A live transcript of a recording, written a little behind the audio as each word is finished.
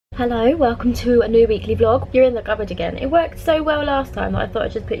Hello, welcome to a new weekly vlog. You're in the cupboard again. It worked so well last time that I thought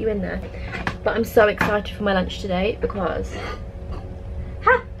I'd just put you in there. But I'm so excited for my lunch today because...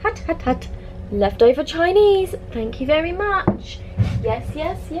 leftover Chinese. Thank you very much. Yes,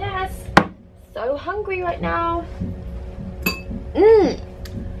 yes, yes. So hungry right now.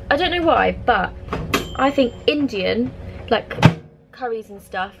 I don't know why, but I think Indian, like curries and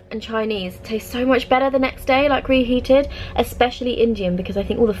stuff, and Chinese taste so much better the next day, like reheated, especially Indian, because I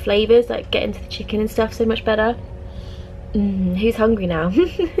think all the flavours like get into the chicken and stuff so much better. Who's hungry now?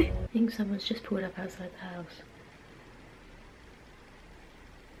 I think someone's just pulled up outside the house.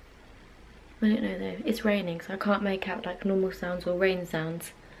 I don't know though, it's raining so I can't make out like normal sounds or rain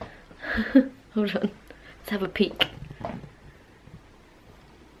sounds. Hold on, let's have a peek.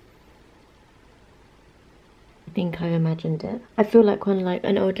 I think I imagined it. I feel like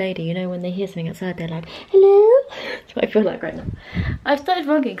an old lady, you know, when they hear something outside they're like, hello? That's what I feel like right now. I've started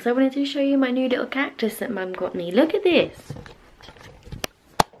vlogging because I wanted to show you my new little cactus that Mum got me. Look at this.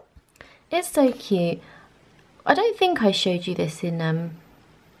 It's so cute. I don't think I showed you this in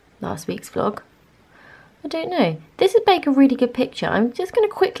last week's vlog. I don't know. This would make a really good picture. I'm just going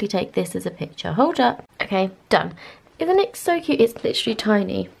to quickly take this as a picture. Hold up. Okay, done. Isn't it so cute? It's literally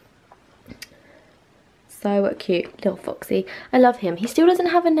tiny. So cute, little foxy. I love him. He still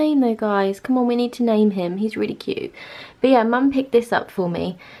doesn't have a name though, guys. Come on, we need to name him. He's really cute. But yeah, Mum picked this up for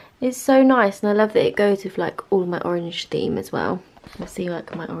me. It's so nice, and I love that it goes with like all my orange theme as well. You'll see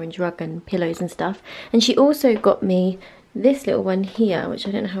like my orange rug and pillows and stuff. And she also got me this little one here, which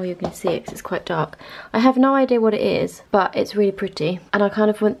I don't know how you can see it because it's quite dark. I have no idea what it is, but it's really pretty. And I kind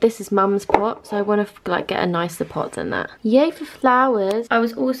of want, this is Mum's pot, so I want to like get a nicer pot than that. Yay for flowers. I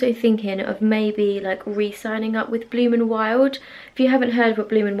was also thinking of maybe like re-signing up with Bloom and Wild. If you haven't heard what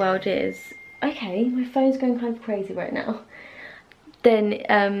Bloom and Wild is, okay, my phone's going kind of crazy right now.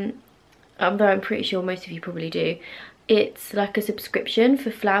 Then, although I'm pretty sure most of you probably do, it's like a subscription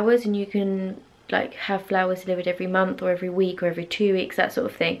for flowers, and you can like have flowers delivered every month or every week or every 2 weeks, that sort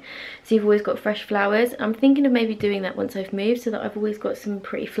of thing. So you've always got fresh flowers. I'm thinking of maybe doing that once I've moved, so that I've always got some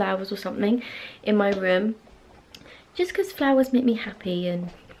pretty flowers or something in my room. Just because flowers make me happy,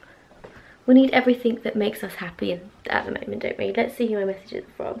 and we need everything that makes us happy at the moment, don't we? Let's see who my messages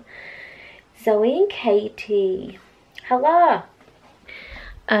are from. Zoe and Katie. Hello.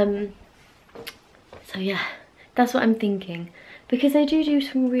 So yeah, that's what I'm thinking. Because they do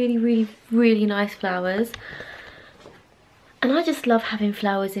some really nice flowers. And I just love having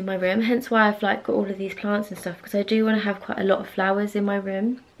flowers in my room. Hence why I've like got all of these plants and stuff. Because I do want to have quite a lot of flowers in my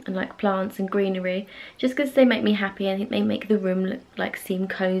room. And like plants and greenery. Just because they make me happy. I think they make the room look like seem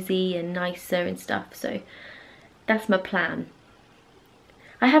cozy and nicer and stuff. So that's my plan.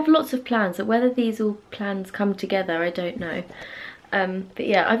 I have lots of plans. But whether these all plans come together, I don't know. But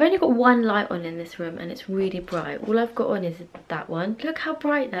yeah, I've only got one light on in this room and it's really bright. All I've got on is that one. Look how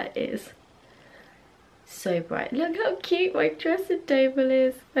bright that is. So bright. Look how cute my dressing table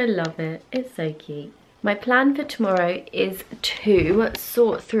is. I love it. It's so cute. My plan for tomorrow is to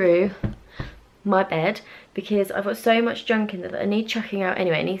sort through my bed because I've got so much junk in there that I need chucking out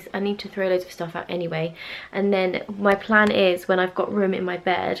anyway. I need to throw loads of stuff out anyway. And then my plan is, when I've got room in my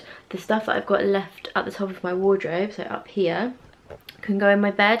bed, the stuff that I've got left at the top of my wardrobe, so up here, can go in my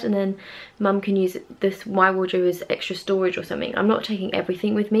bed, and then Mum can use this, my wardrobe, as extra storage or something. I'm not taking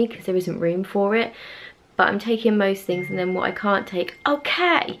everything with me because there isn't room for it, but I'm taking most things, and then what I can't take,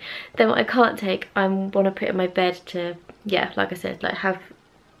 okay, then what I can't take I want to put in my bed to, yeah, like I said, like have,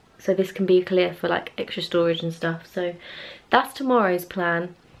 so this can be clear for like extra storage and stuff. So that's tomorrow's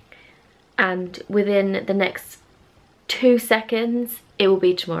plan, and within the next 2 seconds it will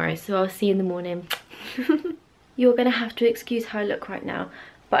be tomorrow, so I'll see you in the morning. You're gonna have to excuse how I look right now,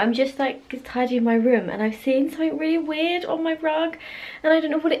 but I'm just like tidying my room and I've seen something really weird on my rug and I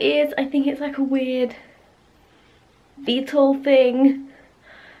don't know what it is. I think it's like a weird beetle thing.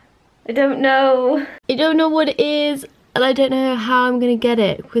 I don't know what it is, and I don't know how I'm gonna get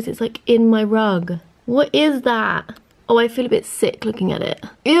it because it's like in my rug. What is that? Oh, I feel a bit sick looking at it.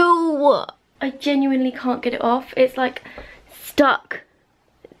 Ew! I genuinely can't get it off. It's like stuck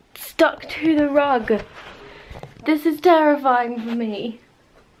to the rug. This is terrifying for me.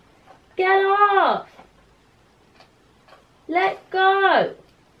 Get off! Let go!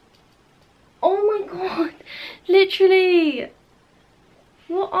 Oh my god! Literally!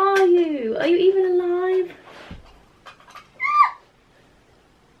 What are you? Are you even alive?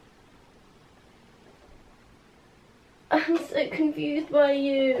 I'm so confused by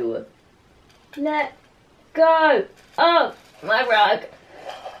you. Let go of my rug.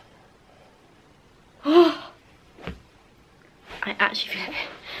 I actually feel a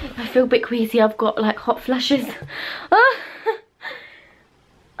bit I feel a bit queasy. I've got like hot flashes. Ah!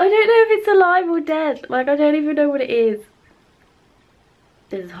 I don't know if it's alive or dead. Like, I don't even know what it is.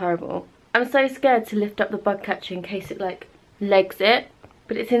 This is horrible. I'm so scared to lift up the bug catcher in case it like legs it.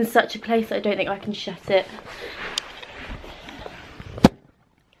 But it's in such a place that I don't think I can shut it.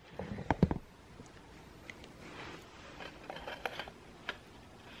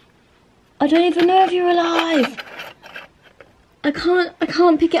 I don't even know if you're alive. I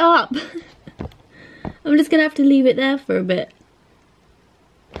can't pick it up. I'm just gonna have to leave it there for a bit.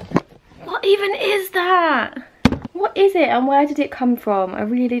 What even is that? What is it and where did it come from? I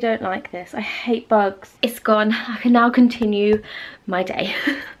really don't like this. I hate bugs. It's gone. I can now continue my day.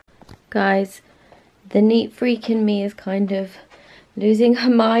 Guys, the neat freak in me is kind of losing her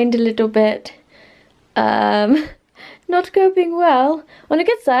mind a little bit. Not coping well. On a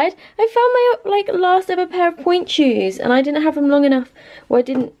good side, I found my like last ever pair of point shoes and I didn't have them long enough, or I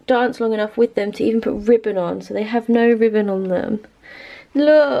didn't dance long enough with them to even put ribbon on, so they have no ribbon on them.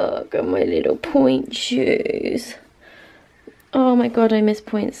 Look at my little point shoes. Oh my god, I miss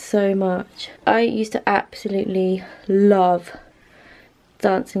points so much. I used to absolutely love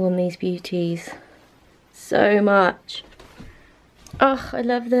dancing on these beauties so much. Oh, I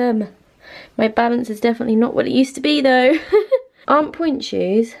love them. My balance is definitely not what it used to be though. Aren't point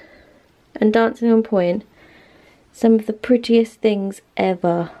shoes and dancing on point some of the prettiest things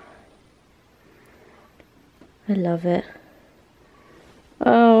ever? I love it.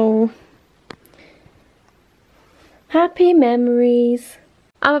 Oh, happy memories.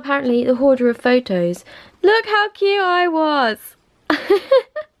 I'm apparently the hoarder of photos. Look how cute I was.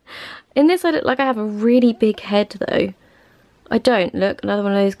 In this I look like I have a really big head though. I don't. Look, another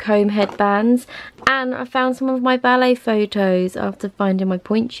one of those comb headbands. And I found some of my ballet photos after finding my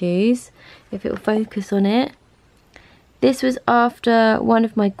point shoes, if it will focus on it. This was after one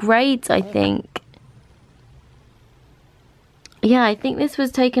of my grades, I think. Yeah, I think this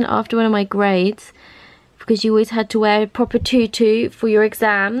was taken after one of my grades, because you always had to wear a proper tutu for your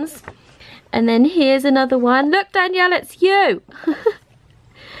exams. And then here's another one. Look, Danielle, it's you. We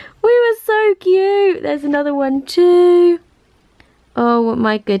were so cute. There's another one too. Oh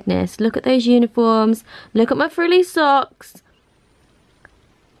my goodness, look at those uniforms, look at my frilly socks.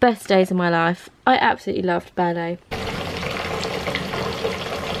 Best days of my life. I absolutely loved ballet.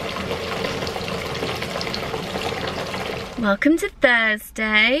 Welcome to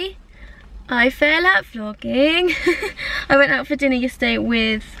Thursday. I fail at vlogging. I went out for dinner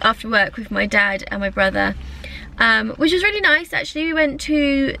yesterday after work with my dad and my brother, which was really nice actually. We went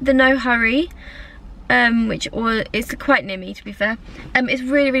to the No Hurry, which is quite near me to be fair. It's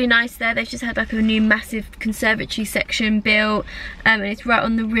really nice there. They've just had like a new massive conservatory section built, and it's right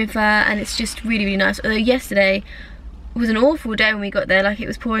on the river, and it's just really nice. Although yesterday was an awful day when we got there, like it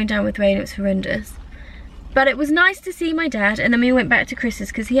was pouring down with rain, it was horrendous. But it was nice to see my dad, and then we went back to Chris's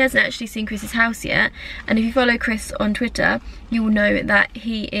because he hasn't actually seen Chris's house yet. And if you follow Chris on Twitter, you will know that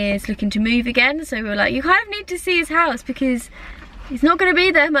he is looking to move again. So we were like, you kind of need to see his house because he's not going to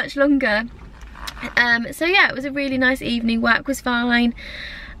be there much longer. So yeah, it was a really nice evening. Work was fine,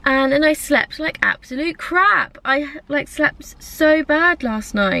 and I slept like absolute crap. I like slept so bad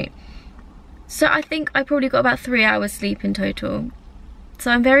last night. So I think I probably got about 3 hours sleep in total. So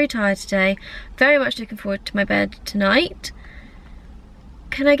I'm very tired today. Very much looking forward to my bed tonight.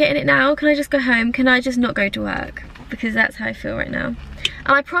 Can I get in it now? Can I just go home? Can I just not go to work? Because that's how I feel right now. And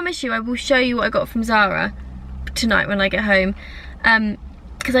I promise you I will show you what I got from Zara tonight when I get home.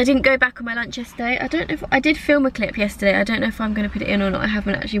 Because I didn't go back on my lunch yesterday. I don't know if I did film a clip yesterday. I don't know if I'm going to put it in or not. I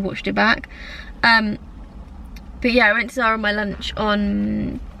haven't actually watched it back. But yeah, I went to Zara on my lunch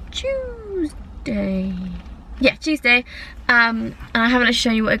on Tuesday. Yeah, Tuesday. And I haven't actually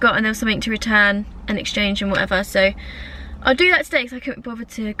shown you what I got, and there was something to return and exchange and whatever. So I'll do that today because I couldn't be bothered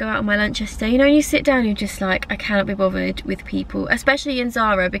to go out on my lunch yesterday. You know, when you sit down and you're just like, I cannot be bothered with people, especially in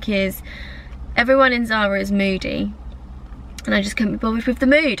Zara, because everyone in Zara is moody. And I just couldn't be bothered with the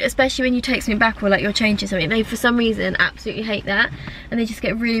mood, especially when you take something back or like you're changing something. They, for some reason, absolutely hate that. And they just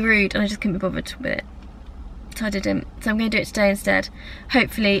get really rude, and I just couldn't be bothered with it. So I didn't. So I'm going to do it today instead.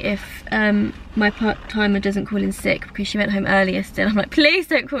 Hopefully if my part-timer doesn't call in sick, because she went home early yesterday. I'm like, please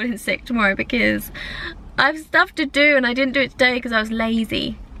don't call in sick tomorrow because I have stuff to do and I didn't do it today because I was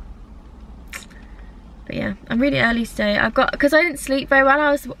lazy. But yeah, I'm really early today. Because I didn't sleep very well, I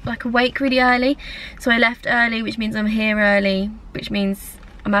was like awake really early. So I left early, which means I'm here early, which means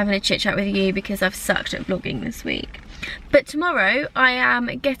I'm having a chit chat with you because I've sucked at vlogging this week. But tomorrow I am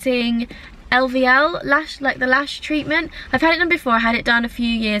getting LVL Lash, like the lash treatment. I've had it done before. I had it done a few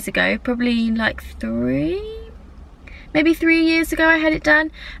years ago, probably like 3, maybe 3 years ago I had it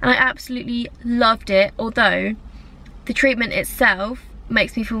done, and I absolutely loved it, although the treatment itself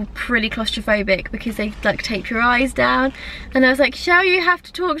makes me feel pretty claustrophobic because they like tape your eyes down, and I was like, Shel, you have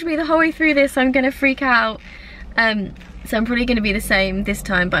to talk to me the whole way through this, I'm gonna freak out. So I'm probably gonna be the same this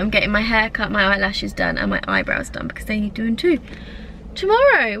time, but I'm getting my hair cut, my eyelashes done, and my eyebrows done because they need doing too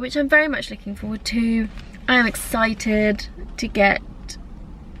tomorrow, which I'm very much looking forward to. I am excited to get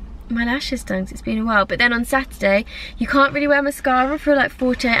my lashes done because it's been a while. But then on Saturday you can't really wear mascara for like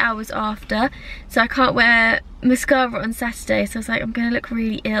 48 hours after, so I can't wear mascara on Saturday, so I was like, I'm gonna look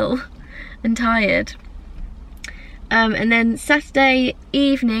really ill and tired. And then Saturday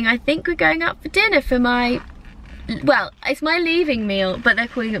evening I think we're going out for dinner for my, well, it's my leaving meal, but they're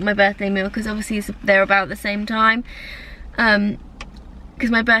calling it my birthday meal because obviously they're about the same time, because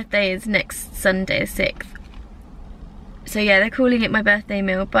my birthday is next Sunday, the 6th. So yeah, they're calling it my birthday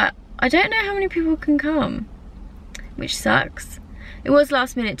meal, but I don't know how many people can come, which sucks. It was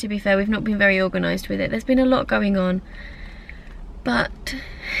last minute, to be fair. We've not been very organised with it. There's been a lot going on. But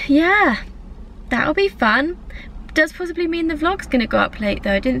yeah, that'll be fun. Does possibly mean the vlog's gonna go up late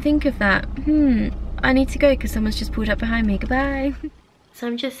though. I didn't think of that. I need to go because someone's just pulled up behind me. Goodbye. So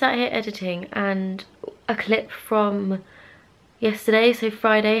I'm just sat here editing, and a clip from yesterday, so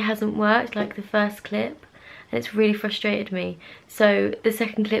Friday, hasn't worked, like the first clip. And it's really frustrated me. So the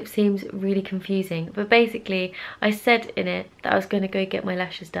second clip seems really confusing. But basically, I said in it that I was going to go get my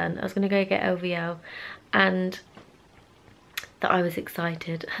lashes done. I was going to go get LVL. And that I was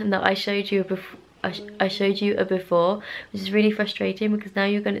excited. And that I showed you a before, which is really frustrating because now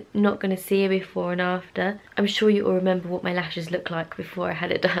you're not going to see a before and after. I'm sure you all remember what my lashes looked like before I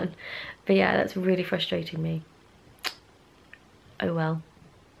had it done. But yeah, that's really frustrating me. Oh well.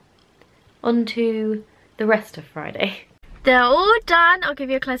 On to the rest of Friday. They're all done. I'll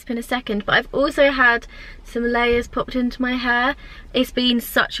give you a close-up in a second, but I've also had some layers popped into my hair. It's been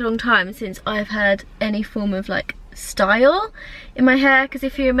such a long time since I've had any form of like style in my hair, because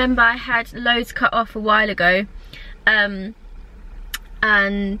if you remember I had loads cut off a while ago, and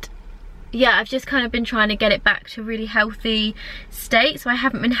yeah, I've just kind of been trying to get it back to a really healthy state, so I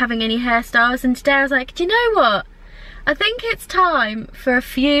haven't been having any hairstyles. And today I was like, do you know what, I think it's time for a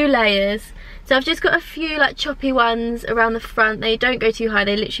few layers. So I've just got a few like choppy ones around the front. They don't go too high,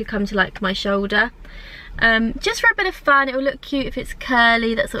 they literally come to like my shoulder. Just for a bit of fun. It will look cute if it's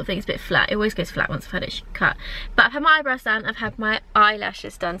curly, that sort of thing. It's a bit flat. It always goes flat once I've had it cut. But I've had my eyebrows done, I've had my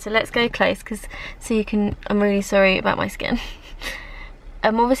eyelashes done. So let's go close, because so you can, I'm really sorry about my skin.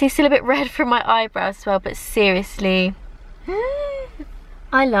 I'm obviously still a bit red from my eyebrows as well, but seriously,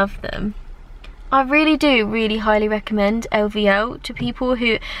 I love them. I really do really highly recommend LVL to people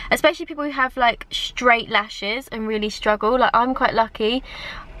who, especially people who have like straight lashes and really struggle. Like I'm quite lucky.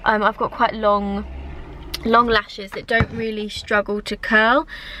 I've got quite long lashes that don't really struggle to curl.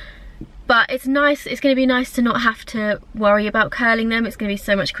 But it's nice, it's going to be nice to not have to worry about curling them. It's going to be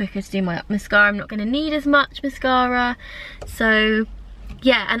so much quicker to do my mascara. I'm not going to need as much mascara. So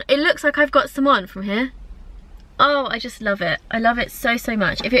yeah, and it looks like I've got some on from here. Oh, I just love it. I love it so, so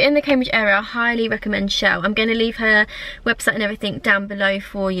much. If you're in the Cambridge area, I highly recommend Shel. I'm going to leave her website and everything down below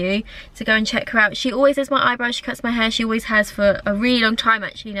for you to go and check her out. She always does my eyebrows, she cuts my hair. She always has for a really long time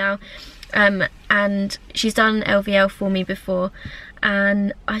actually now. And she's done LVL for me before.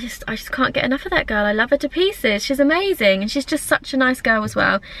 And I just can't get enough of that girl. I love her to pieces. She's amazing. And she's just such a nice girl as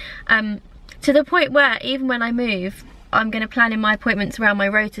well. To the point where even when I move, I'm going to plan in my appointments around my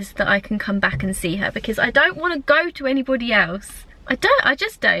rota so that I can come back and see her, because I don't want to go to anybody else. I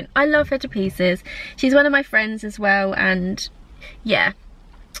just don't. I love her to pieces. She's one of my friends as well, and yeah.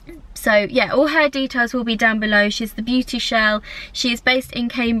 So yeah, all her details will be down below. She's the Beauty Shel. She is based in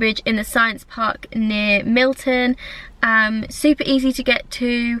Cambridge in the Science Park near Milton. Super easy to get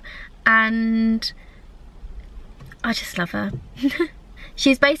to, and I just love her.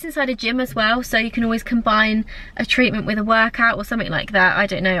 She's based inside a gym as well, so you can always combine a treatment with a workout or something like that. I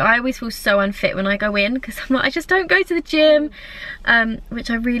don't know. I always feel so unfit when I go in because I'm like, I just don't go to the gym, which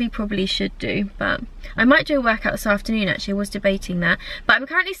I really probably should do. But I might do a workout this afternoon actually. I was debating that. But I'm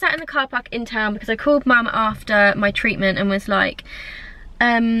currently sat in the car park in town because I called Mum after my treatment and was like, do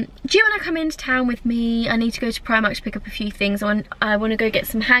you want to come into town with me? I need to go to Primark to pick up a few things. I want to go get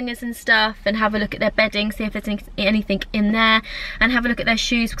some hangers and stuff and have a look at their bedding, see if there's anything in there, and have a look at their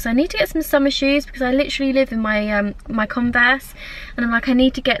shoes, because I need to get some summer shoes because I literally live in my my Converse, and I'm like, I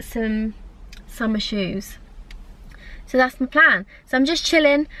need to get some summer shoes. So that's my plan. So I'm just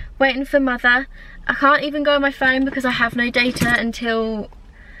chilling, waiting for Mother. I can't even go on my phone because I have no data until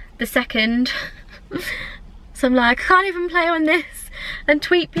the 2nd. So I'm like, I can't even play on this and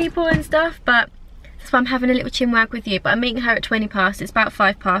tweet people and stuff, but That's why I'm having a little chin wag with you. But I'm meeting her at 20 past. It's about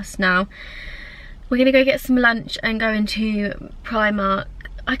 5 past now. We're going to go get some lunch and go into Primark.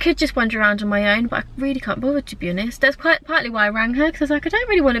 I could just wander around on my own, but I really can't bother, to be honest. That's quite partly why I rang her, because I was like, I don't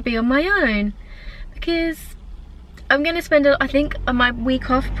really want to be on my own. Because I'm going to spend, I think, on my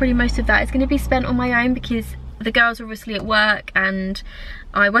week off, probably most of that is going to be spent on my own, because the girls are obviously at work and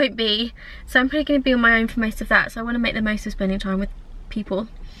I won't be. So I'm probably going to be on my own for most of that. So I want to make the most of spending time with people.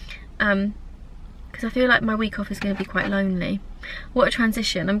 Because I feel like my week off is going to be quite lonely. What a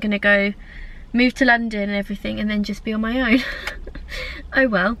transition. I'm going to go move to London and everything and then just be on my own. Oh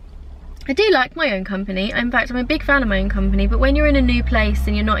well. I do like my own company. In fact, I'm a big fan of my own company, but when you're in a new place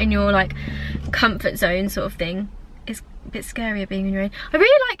and you're not in your like comfort zone sort of thing, it's a bit scarier being on your own. I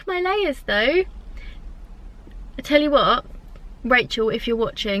really like my layers though. I tell you what, Rachel, if you're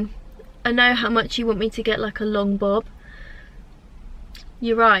watching, I know how much you want me to get like a long bob.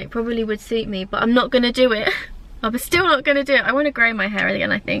 You're right, probably would suit me, but I'm not gonna do it. I'm still not gonna do it. I want to grow my hair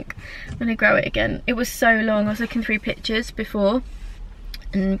again, I think. I'm gonna grow it again. It was so long. I was looking through pictures before,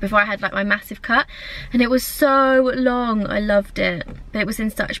 and before I had like my massive cut, and it was so long. I loved it, but it was in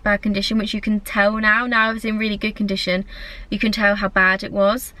such bad condition, which you can tell now. Now it's in really good condition. You can tell how bad it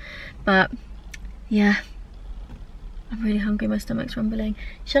was, but yeah. I'm really hungry, my stomach's rumbling.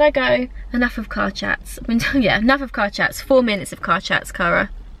 Shall I go? Enough of car chats. Yeah, enough of car chats. 4 minutes of car chats, Cara.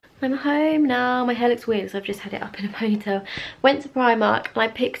 I'm home now. My hair looks weird because I've just had it up in a ponytail. Went to Primark and I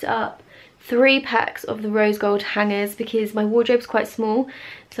picked up 3 packs of the rose gold hangers because my wardrobe's quite small.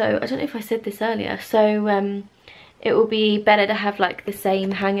 So I don't know if I said this earlier. So it will be better to have like the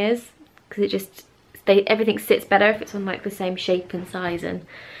same hangers because it just, everything sits better if it's on like the same shape and size and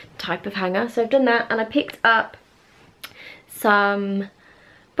type of hanger. So I've done that, and I picked up some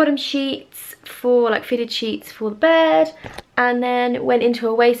bottom sheets for like fitted sheets for the bed, and then went into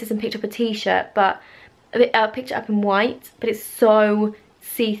Oasis and picked up a t-shirt, but I picked it up in white, but it's so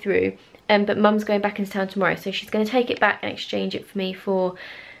see-through. But Mum's going back into town tomorrow, so she's going to take it back and exchange it for me for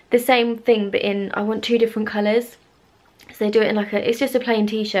the same thing, but in, I want 2 different colours. So they do it in like a, it's just a plain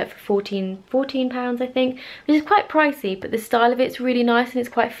t-shirt for £14 I think, which is quite pricey, but the style of it's really nice and it's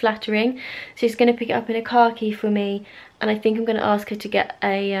quite flattering. So she's going to pick it up in a khaki for me, and I think I'm going to ask her to get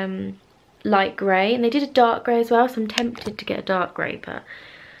a light grey, and they did a dark grey as well, so I'm tempted to get a dark grey, but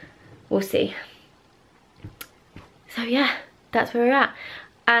we'll see. So yeah, that's where we're at.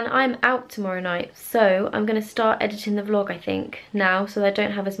 And I'm out tomorrow night, so I'm going to start editing the vlog I think now, so I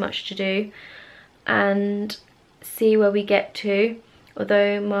don't have as much to do, and see where we get to.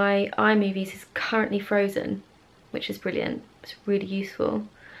 Although my iMovies is currently frozen, which is brilliant. It's really useful.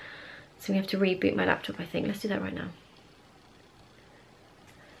 So we have to reboot my laptop, I think. Let's do that right now.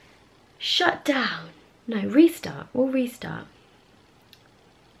 Shut down. No, restart. We'll restart.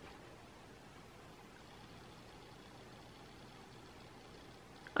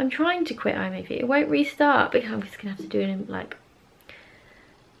 I'm trying to quit iMovie. It won't restart, but I'm just gonna have to do it in like,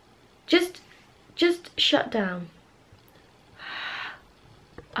 just shut down.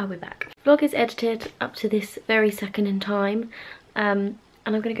 I'll be back. Vlog is edited up to this very second in time, and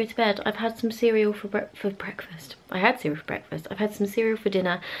I'm gonna go to bed. I've had some cereal for breakfast. I had cereal for breakfast. I've had some cereal for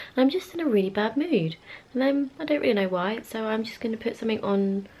dinner, and I'm just in a really bad mood, and I don't really know why. So I'm just gonna put something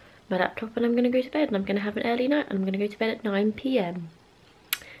on my laptop, and I'm gonna go to bed, and I'm gonna have an early night, and I'm gonna go to bed at 9 PM,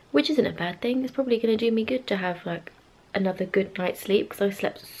 which isn't a bad thing. It's probably gonna do me good to have like another good night's sleep, because I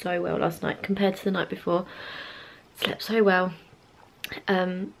slept so well last night compared to the night before. Slept so well.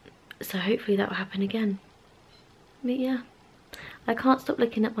 So hopefully that will happen again. But yeah, I can't stop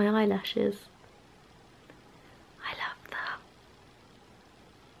looking at my eyelashes. I love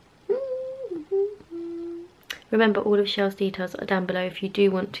them. Remember, all of Shel's details are down below if you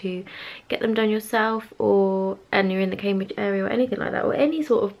do want to get them done yourself, and you're in the Cambridge area or anything like that, or any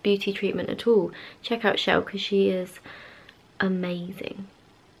sort of beauty treatment at all. Check out Shel, because she is amazing.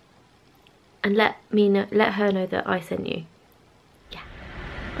 And let her know that I sent you. Yeah.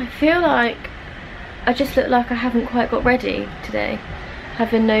 I feel like I just look like I haven't quite got ready today,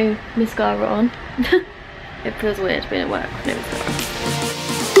 having no mascara on. It feels weird being at work with no mascara.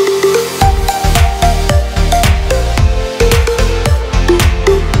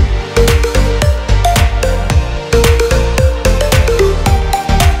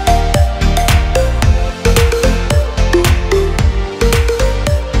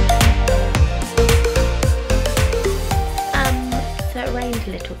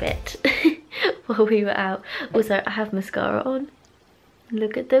 While we were out. Also, I have mascara on.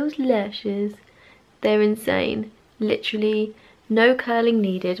 Look at those lashes. They're insane. Literally no curling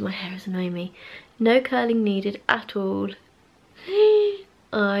needed. My hair is annoying me. No curling needed at all.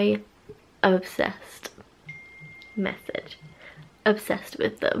 I I'm obsessed. Message. Obsessed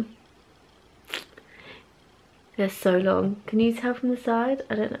with them. They're so long. Can you tell from the side?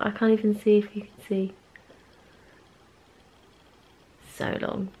 I don't know. I can't even see if you can see. So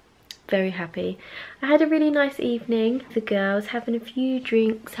long. Very happy. I had a really nice evening. The girls having a few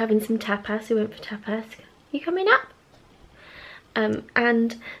drinks, having some tapas. We went for tapas. You coming up?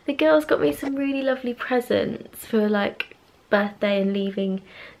 And the girls got me some really lovely presents for like birthday and leaving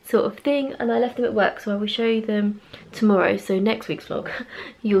sort of thing, and I left them at work, so I will show you them tomorrow. So next week's vlog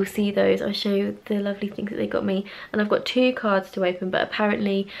you'll see those. I'll show you the lovely things that they got me, and I've got 2 cards to open, but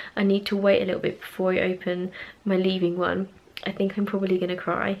apparently I need to wait a little bit before I open my leaving one. I think I'm probably gonna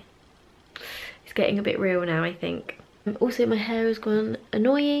cry. It's getting a bit real now, I think. Also, my hair has gone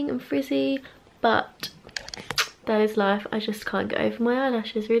annoying and frizzy, but that is life. I just can't get over my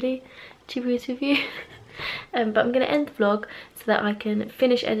eyelashes, really, to be honest with you. But I'm going to end the vlog so that I can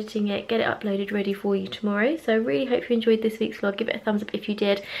finish editing it, get it uploaded ready for you tomorrow. So I really hope you enjoyed this week's vlog. Give it a thumbs up if you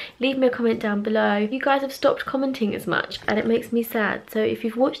did. Leave me a comment down below. You guys have stopped commenting as much and it makes me sad. So if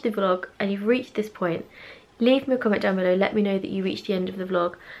you've watched the vlog and you've reached this point, leave me a comment down below. Let me know that you reached the end of the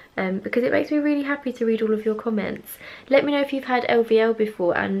vlog, because it makes me really happy to read all of your comments. Let me know if you've had LVL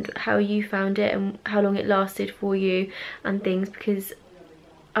before and how you found it and how long it lasted for you and things, because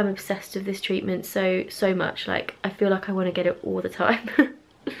I'm obsessed with this treatment so much. Like, I feel like I want to get it all the time.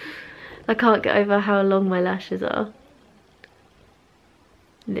 I can't get over how long my lashes are.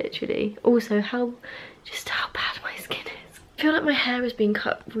 Literally. Also, just how bad my skin is. I feel like my hair has been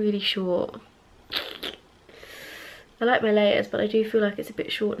cut really short. I like my layers, but I do feel like it's a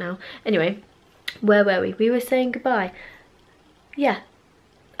bit short now. Anyway, where were we? We were saying goodbye. Yeah.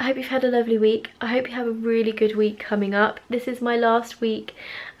 I hope you've had a lovely week. I hope you have a really good week coming up. This is my last week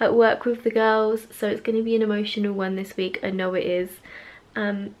at work with the girls, so it's going to be an emotional one this week. I know it is.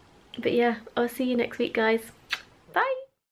 But yeah, I'll see you next week, guys. Bye!